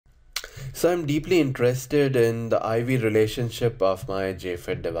So I'm deeply interested in the IV relationship of my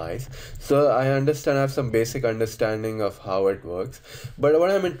JFET device. So I understand, I have some basic understanding of how it works. But what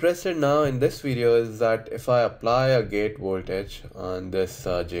I'm interested now in this video is that if I apply a gate voltage on this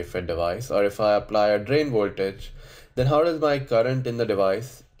JFET device, or if I apply a drain voltage, then how does my current in the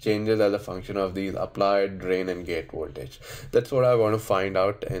device changes as a function of these applied drain and gate voltage? That's what I want to find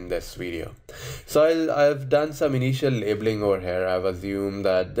out in this video. So I've done some initial labeling over here. I've assumed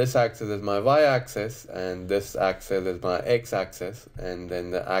that this axis is my y-axis and this axis is my x-axis, and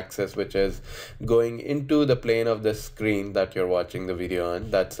then the axis which is going into the plane of the screen that you're watching the video on,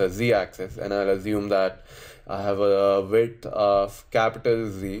 that's a z-axis, and I'll assume that I have a width of capital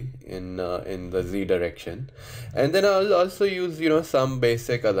Z in the Z direction, and then I'll also use some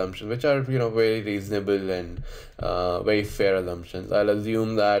basic assumptions which are very reasonable and very fair assumptions. I'll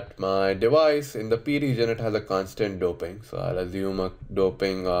assume that my device in the P region, it has a constant doping, so I'll assume a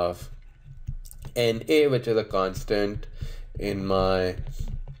doping of Na, which is a constant in my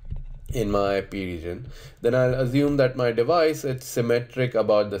P region. Then I'll assume that my device, it's symmetric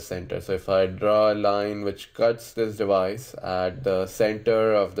about the center. So if I draw a line which cuts this device at the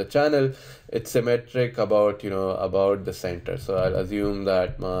center of the channel, it's symmetric about about the center. So I'll assume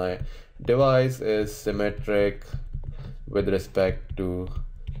that my device is symmetric with respect to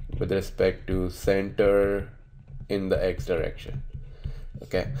center in the x direction.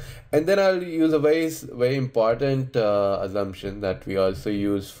 Okay, and then I'll use a very important assumption that we also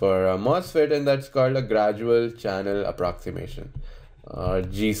use for a MOSFET, and that's called a gradual channel approximation, or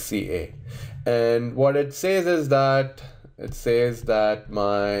GCA. And what it says is that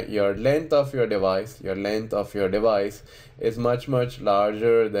your length of your device is much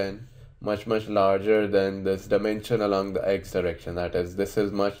larger than this dimension along the x direction. That is, this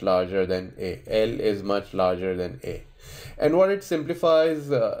is much larger than A. L is much larger than A. And what it simplifies,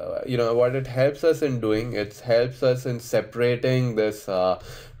 what it helps us in doing, it helps us in separating this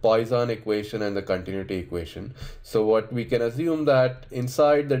Poisson equation and the continuity equation. So what we can assume that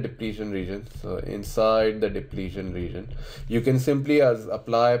inside the depletion region, you can simply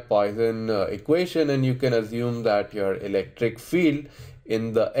apply Poisson equation, and you can assume that your electric field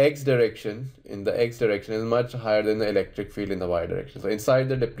in the x direction is much higher than the electric field in the y direction. So inside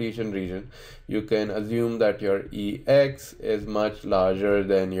the depletion region, you can assume that your Ex is much larger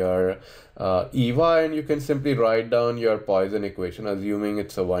than your Ey, and you can simply write down your Poisson equation, assuming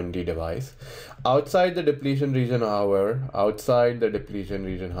it's a 1D device. Outside the depletion region, however,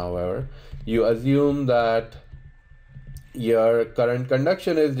 you assume that your current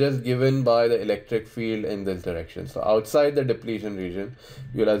conduction is just given by the electric field in this direction. So outside the depletion region,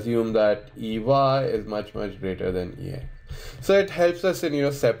 you'll assume that Ey is much greater than Ex. So it helps us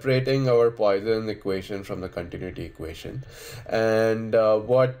in separating our Poisson equation from the continuity equation. And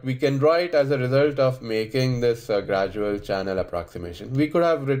what we can write as a result of making this gradual channel approximation, we could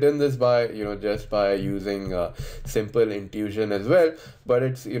have written this by just by using simple intuition as well, but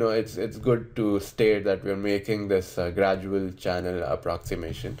it's it's good to state that we're making this gradual channel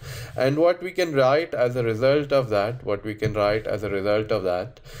approximation. And what we can write as a result of that,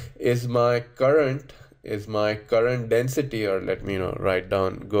 is my current density, or let me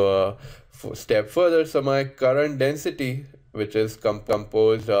go a step further. So my current density, which is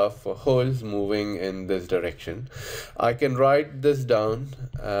composed of holes moving in this direction, I can write this down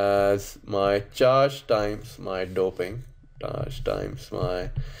as my charge times my doping,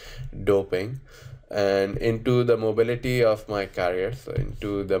 and into the mobility of my carrier, so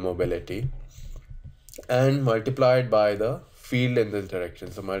into the mobility, and multiplied by the field in this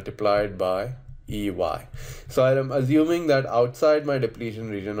direction, so multiplied by Ey. So I am assuming that outside my depletion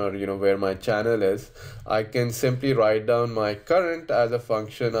region, or where my channel is, I can simply write down my current as a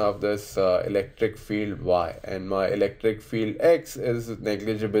function of this electric field Y, and my electric field X is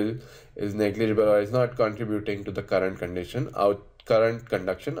negligible, or is not contributing to the current conduction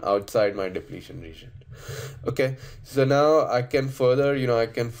outside my depletion region. Okay, so now I can further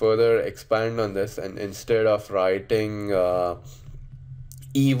expand on this, and instead of writing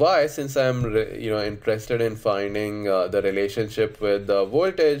Ey, since I'm interested in finding the relationship with the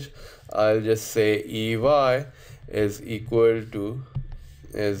voltage, I'll just say Ey is equal to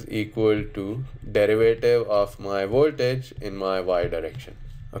derivative of my voltage in my y direction.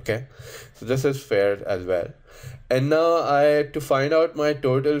 Okay, so this is fair as well. And now to find out my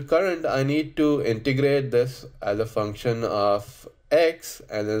total current, I need to integrate this as a function of x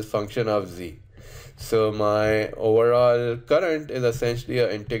and as a function of z. So my overall current is essentially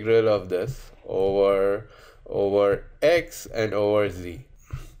an integral of this over x and over z.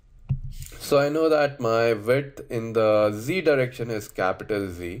 So I know that my width in the z direction is capital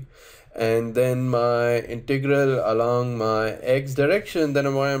Z, and then my integral along my x direction,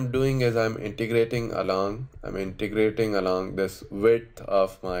 then what I'm doing is I'm integrating along this width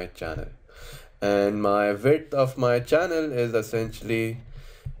of my channel. And my width of my channel is essentially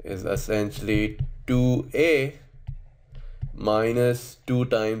 2a minus 2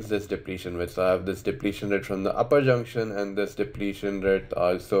 times this depletion width. So I have this depletion rate from the upper junction and this depletion rate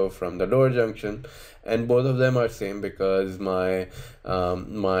also from the lower junction, and both of them are same because my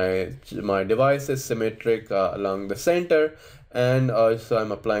device is symmetric along the center, and also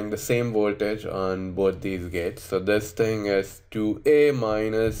I'm applying the same voltage on both these gates. So this thing is 2a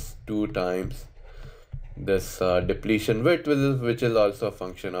minus 2 times this depletion width, which is also a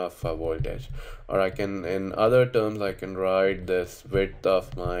function of voltage. Or I can, in other terms, I can write this width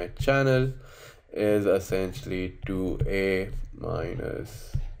of my channel is essentially 2a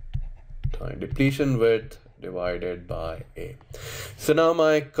minus time depletion width divided by a. So now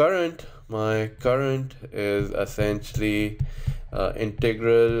my current is essentially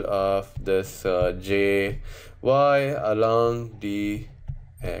integral of this jy along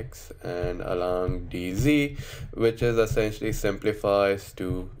dx and along dz, which is essentially simplifies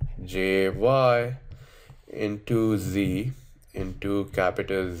to jy into z into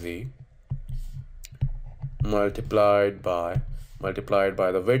capital Z multiplied by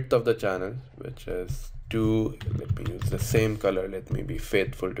the width of the channel, which is 2, let me use the same color, let me be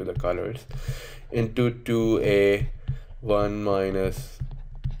faithful to the colors, into 2a 1 minus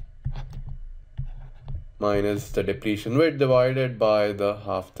the depletion width divided by the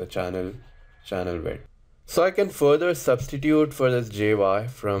half the channel width. So I can further substitute for this jy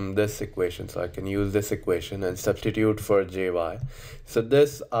from this equation. So I can use this equation and substitute for jy. So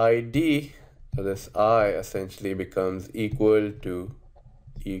this ID, so this I essentially becomes equal to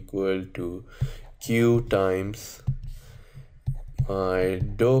Q times my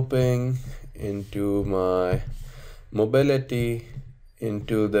doping into my mobility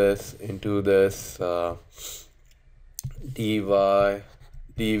into this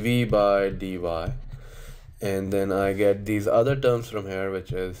dv by dy, and then I get these other terms from here,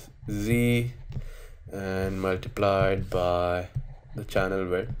 which is z and multiplied by the channel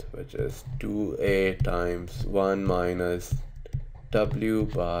width, which is 2a times 1 minus w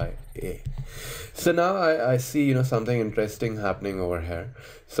by a. So now I see something interesting happening over here.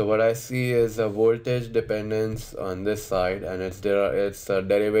 So what I see is a voltage dependence on this side, and it's a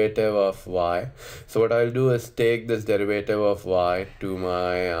derivative of y. So what I'll do is take this derivative of y to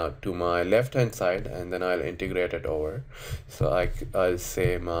my left hand side, and then I'll integrate it over. So I'll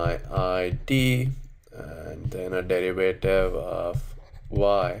say my it and then a derivative of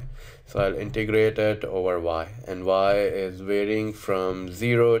y. So I'll integrate it over y, and y is varying from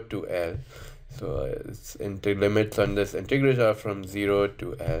 0 to L. So its limits on this integration are from 0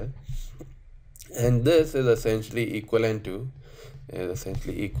 to L, and this is essentially equivalent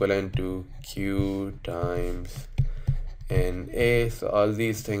to Q times NA. So all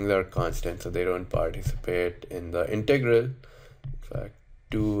these things are constant, so they don't participate in the integral. In fact,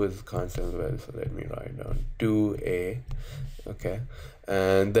 2 is constant as well, so let me write down 2a. Okay,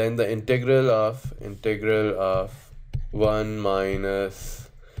 and then the integral of 1 minus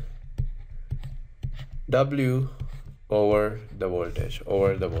W over the voltage. All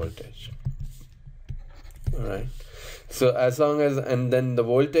right. So as long as, and then the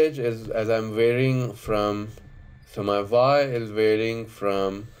voltage is, as I'm varying from, so my y is varying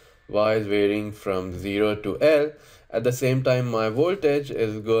from 0 to L. At the same time, my voltage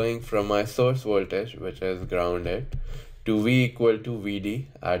is going from my source voltage, which is grounded, to V equal to VD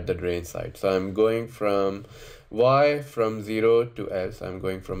at the drain side. So I'm going from y from 0 to L. So I'm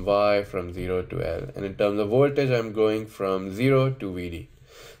going from y from 0 to L. And in terms of voltage, I'm going from 0 to VD.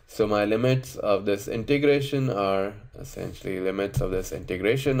 So my limits of this integration are essentially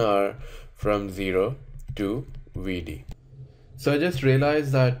from 0 to VD. So I just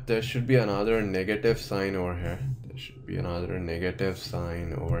realized that there should be another negative sign over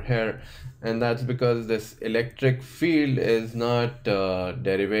here. And that's because this electric field is not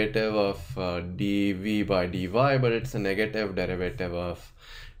derivative of dV by dy, but it's a negative derivative of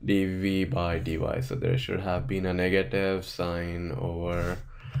dV by dy. So there should have been a negative sign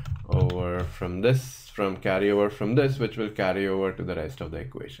carryover from this, which will carry over to the rest of the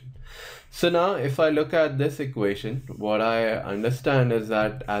equation. So now if I look at this equation, what I understand is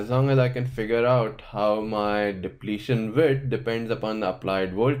that as long as I can figure out how my depletion width depends upon the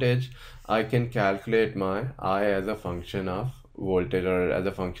applied voltage, I can calculate my I as a function of voltage or as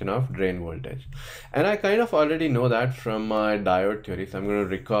a function of drain voltage. And I kind of already know that from my diode theory. So I'm going to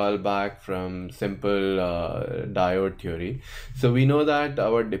recall back from simple diode theory. So we know that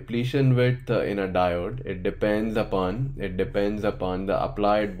our depletion width in a diode, it depends upon the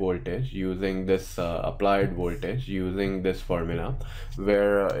applied voltage using this formula,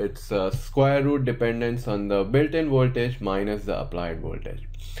 where it's square root dependence on the built-in voltage minus the applied voltage.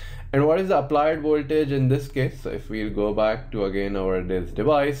 And what is the applied voltage in this case? So if we'll go back to again this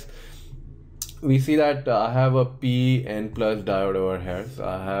device, we see that I have a PN plus diode over here. So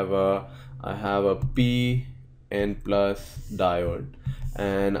I have a PN plus diode,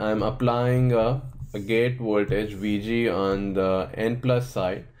 and I'm applying a gate voltage VG on the N plus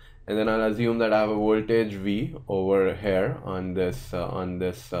side, and then I'll assume that I have a voltage V over here at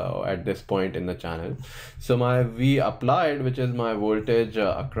this point in the channel. So my V applied, which is my voltage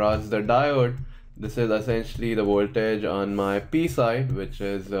across the diode, this is essentially the voltage on my P side, which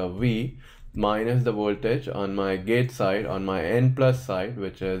is V, minus the voltage on my gate side, on my N plus side,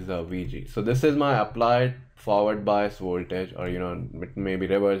 which is VG. So this is my applied forward bias voltage, or it may be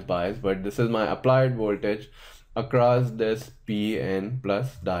reverse bias, but this is my applied voltage across this PN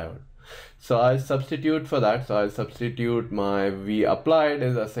plus diode. So I'll substitute for that. So I'll substitute my V applied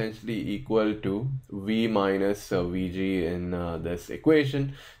is essentially equal to V minus VG in this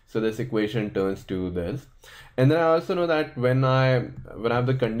equation. So this equation turns to this. And then I also know that when I have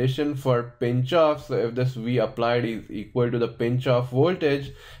the condition for pinch off, so if this V applied is equal to the pinch off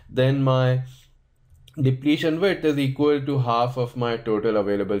voltage, then my depletion width is equal to half of my total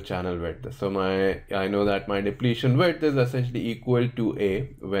available channel width. So I know that my depletion width is essentially equal to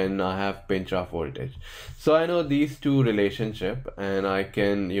A when I have pinch off voltage. So I know these two relationship, and I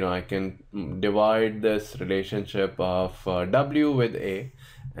can divide this relationship of W with A,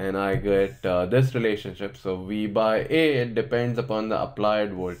 and I get this relationship. So V by A, it depends upon the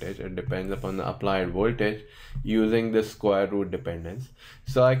applied voltage. Using this square root dependence.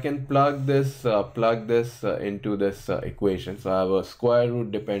 So I can plug this into this equation. So I have a square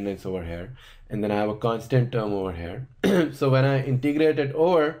root dependence over here, and then I have a constant term over here. So when I integrate it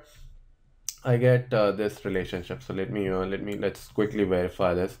over, I get this relationship. So let's quickly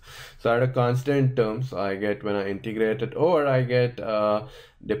verify this. So I had a constant term. So I get, when I integrate it over, I get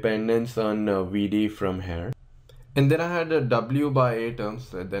dependence on VD from here. And then I had a W by A term.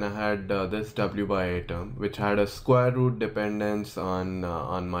 So then I had this W by A term, which had a square root dependence on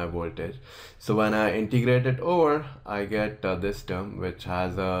my voltage. So when I integrate it over, I get this term, which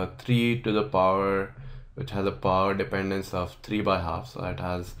has a 3 to the power, which has a power dependence of 3 by half. So it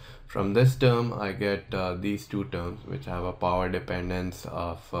has, from this term, I get these two terms, which have a power dependence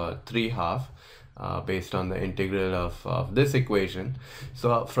of 3 half. Based on the integral of this equation.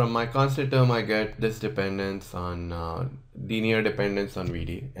 So from my constant term, I get this dependence on linear dependence on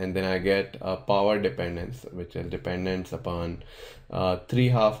VD, and then I get a power dependence, which is dependence upon 3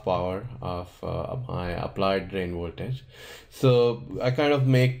 half power of my applied drain voltage. So I kind of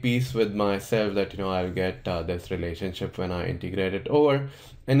make peace with myself that I'll get this relationship when I integrate it over.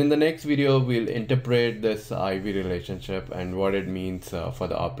 And in the next video, we'll interpret this IV relationship and what it means for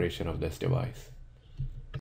the operation of this device.